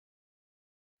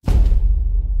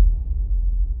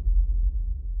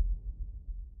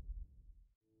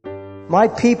My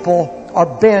people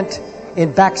are bent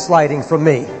in backsliding from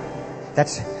me.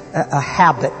 That's a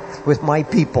habit with my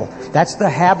people. That's the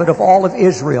habit of all of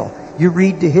Israel. You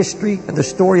read the history and the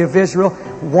story of Israel,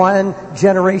 one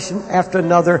generation after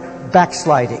another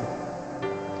backsliding.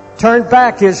 Turn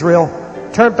back, Israel.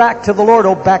 Turn back to the Lord,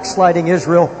 O backsliding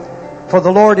Israel, for the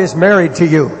Lord is married to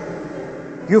you.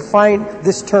 You find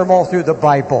this term all through the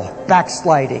Bible,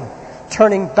 backsliding,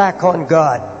 turning back on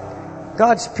God.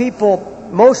 God's people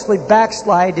mostly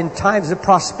backslide in times of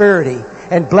prosperity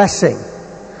and blessing.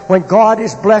 When God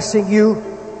is blessing you,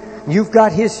 you've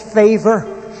got His favor,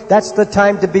 that's the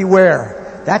time to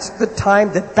beware. That's the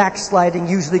time that backsliding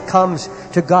usually comes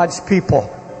to God's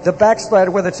people. The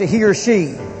backslider, whether it's a he or she,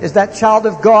 is that child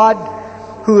of God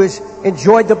who has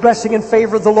enjoyed the blessing and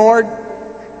favor of the Lord,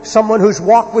 someone who's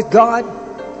walked with God,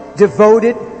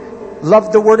 devoted,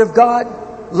 loved the Word of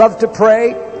God, loved to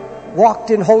pray,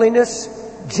 walked in holiness,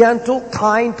 gentle,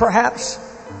 kind perhaps.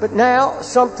 But now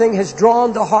something has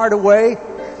drawn the heart away.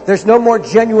 There's no more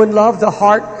genuine love. The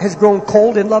heart has grown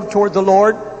cold in love toward the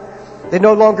Lord. They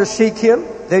no longer seek Him.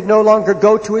 They no longer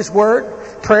go to His Word.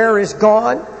 Prayer is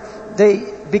gone.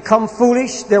 They become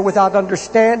foolish. They're without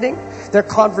understanding. Their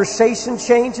conversation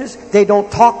changes. They don't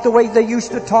talk the way they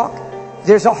used to talk.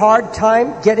 There's a hard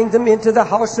time getting them into the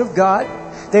house of God.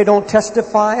 They don't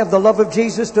testify of the love of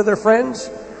Jesus to their friends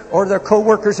or their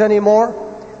co-workers anymore.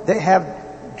 They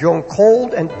have grown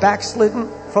cold and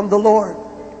backslidden from the Lord.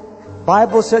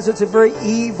 Bible says it's a very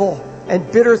evil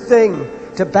and bitter thing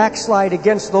to backslide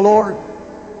against the Lord.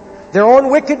 Their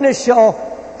own wickedness shall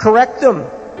correct them.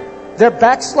 Their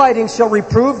backsliding shall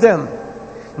reprove them.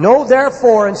 Know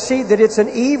therefore and see that it's an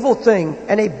evil thing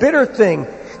and a bitter thing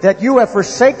that you have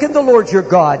forsaken the Lord your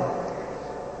God,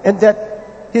 and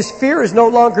that His fear is no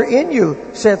longer in you,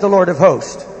 saith the Lord of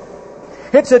hosts.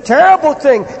 It's a terrible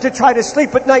thing to try to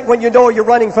sleep at night when you know you're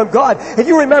running from God. And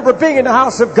you remember being in the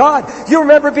house of God. You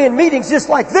remember being in meetings just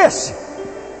like this.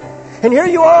 And here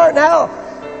you are now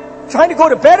trying to go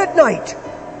to bed at night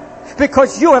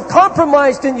because you have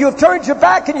compromised and you have turned your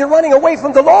back and you're running away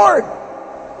from the Lord.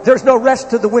 There's no rest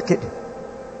to the wicked.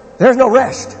 There's no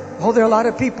rest. Oh, there are a lot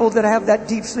of people that have that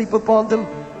deep sleep upon them.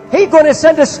 He's going to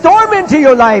send a storm into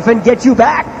your life and get you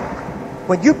back.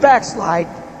 When you backslide,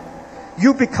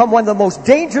 you become one of the most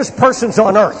dangerous persons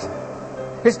on earth.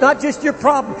 It's not just your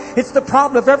problem. It's the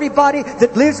problem of everybody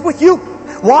that lives with you,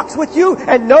 walks with you,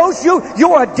 and knows you.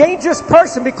 You are a dangerous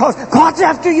person because God's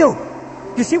after you.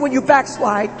 You see, when you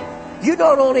backslide, you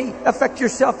don't only affect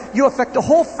yourself, you affect the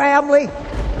whole family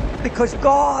because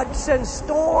God sends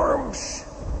storms.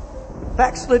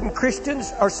 Backslidden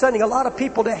Christians are sending a lot of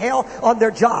people to hell on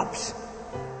their jobs.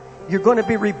 You're going to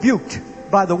be rebuked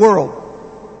by the world.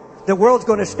 The world's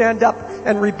going to stand up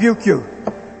and rebuke you.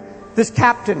 This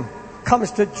captain comes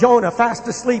to Jonah fast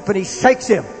asleep and he shakes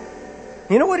him.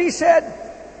 You know what he said?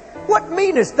 What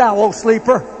meanest thou, O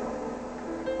sleeper?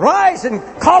 Rise and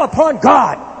call upon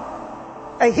God.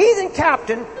 A heathen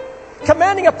captain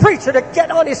commanding a preacher to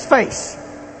get on his face.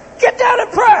 Get down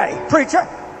and pray, preacher.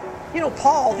 You know,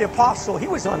 Paul the apostle, he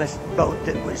was on a boat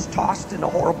that was tossed in a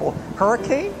horrible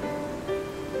hurricane.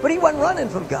 But he wasn't running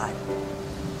from God.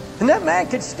 And that man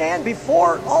could stand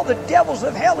before all the devils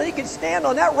of hell, and he could stand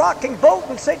on that rocking boat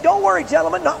and say, don't worry,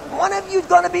 gentlemen, not one of you's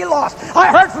going to be lost.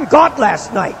 I heard from God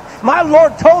last night. My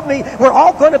Lord told me we're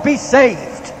all going to be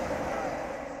saved.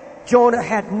 Jonah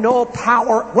had no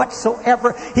power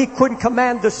whatsoever. He couldn't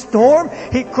command the storm.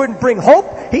 He couldn't bring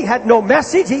hope. He had no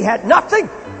message. He had nothing.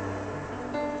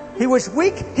 He was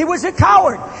weak. He was a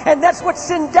coward. And that's what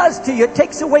sin does to you. It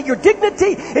takes away your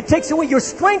dignity. It takes away your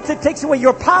strength. It takes away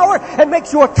your power and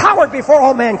makes you a coward before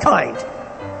all mankind.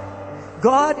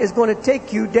 God is going to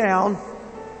take you down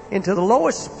into the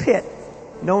lowest pit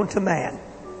known to man.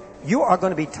 You are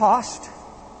going to be tossed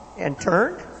and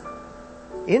turned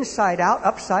inside out,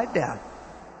 upside down.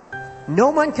 No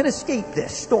one can escape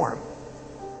this storm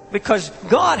because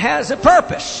God has a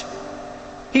purpose.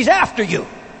 He's after you.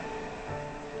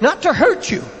 Not to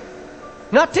hurt you,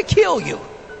 not to kill you,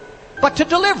 but to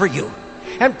deliver you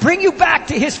and bring you back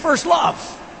to His first love.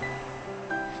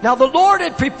 Now the Lord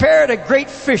had prepared a great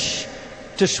fish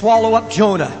to swallow up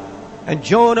Jonah. And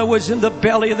Jonah was in the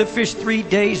belly of the fish 3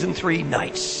 days and 3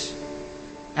 nights.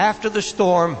 After the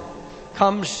storm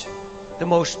comes the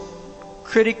most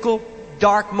critical,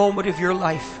 dark moment of your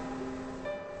life.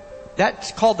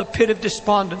 That's called the pit of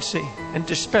despondency and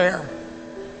despair.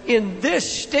 In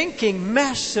this stinking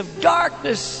mess of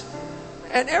darkness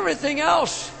and everything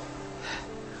else,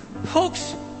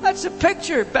 folks, that's a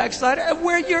picture, backslider, of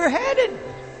where you're headed.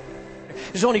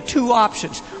 There's only 2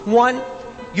 options. One,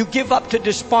 you give up to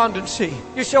despondency.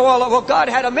 You say, well, God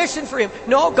had a mission for him.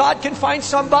 No, God can find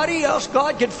somebody else.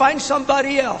 God can find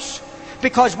somebody else.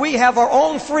 Because we have our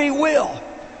own free will.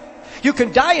 You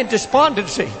can die in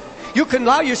despondency. You can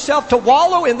allow yourself to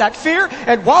wallow in that fear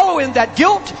and wallow in that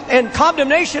guilt and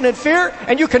condemnation and fear,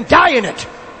 and you can die in it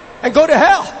and go to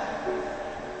hell.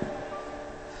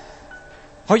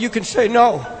 Or you can say,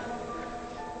 no,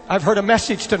 I've heard a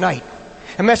message tonight,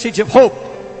 a message of hope,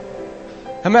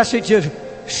 a message of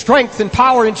strength and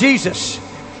power in Jesus.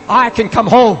 I can come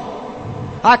home.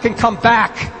 I can come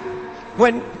back.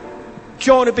 When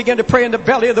Jonah began to pray in the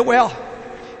belly of the whale,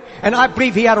 and I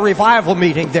believe he had a revival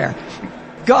meeting there,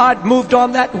 God moved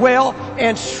on that whale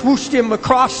and swooshed him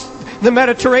across the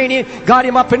Mediterranean, got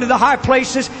him up into the high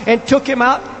places and took him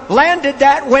out, landed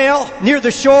that whale near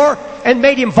the shore and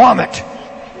made him vomit.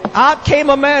 Out came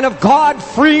a man of God,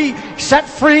 free, set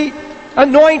free,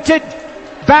 anointed,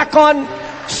 back on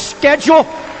schedule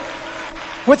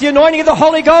with the anointing of the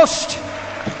Holy Ghost.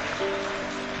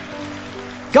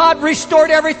 God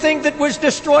restored everything that was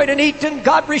destroyed and eaten.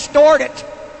 God restored it.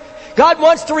 God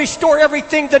wants to restore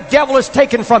everything the devil has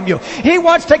taken from you. He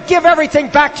wants to give everything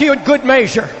back to you in good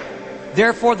measure.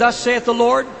 Therefore, thus saith the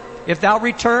Lord, if thou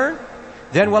return,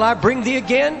 then will I bring thee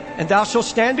again, and thou shalt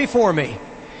stand before me.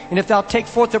 And if thou take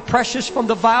forth the precious from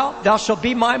the vial, thou shalt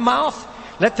be my mouth.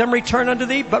 Let them return unto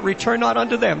thee, but return not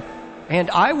unto them. And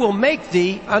I will make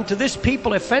thee unto this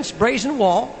people a fenced brazen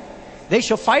wall. They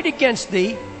shall fight against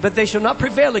thee, but they shall not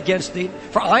prevail against thee.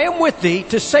 For I am with thee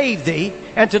to save thee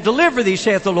and to deliver thee,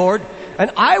 saith the Lord.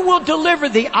 And I will deliver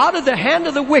thee out of the hand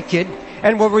of the wicked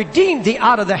and will redeem thee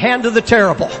out of the hand of the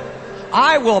terrible.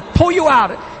 I will pull you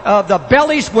out of the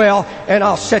belly's well and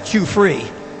I'll set you free.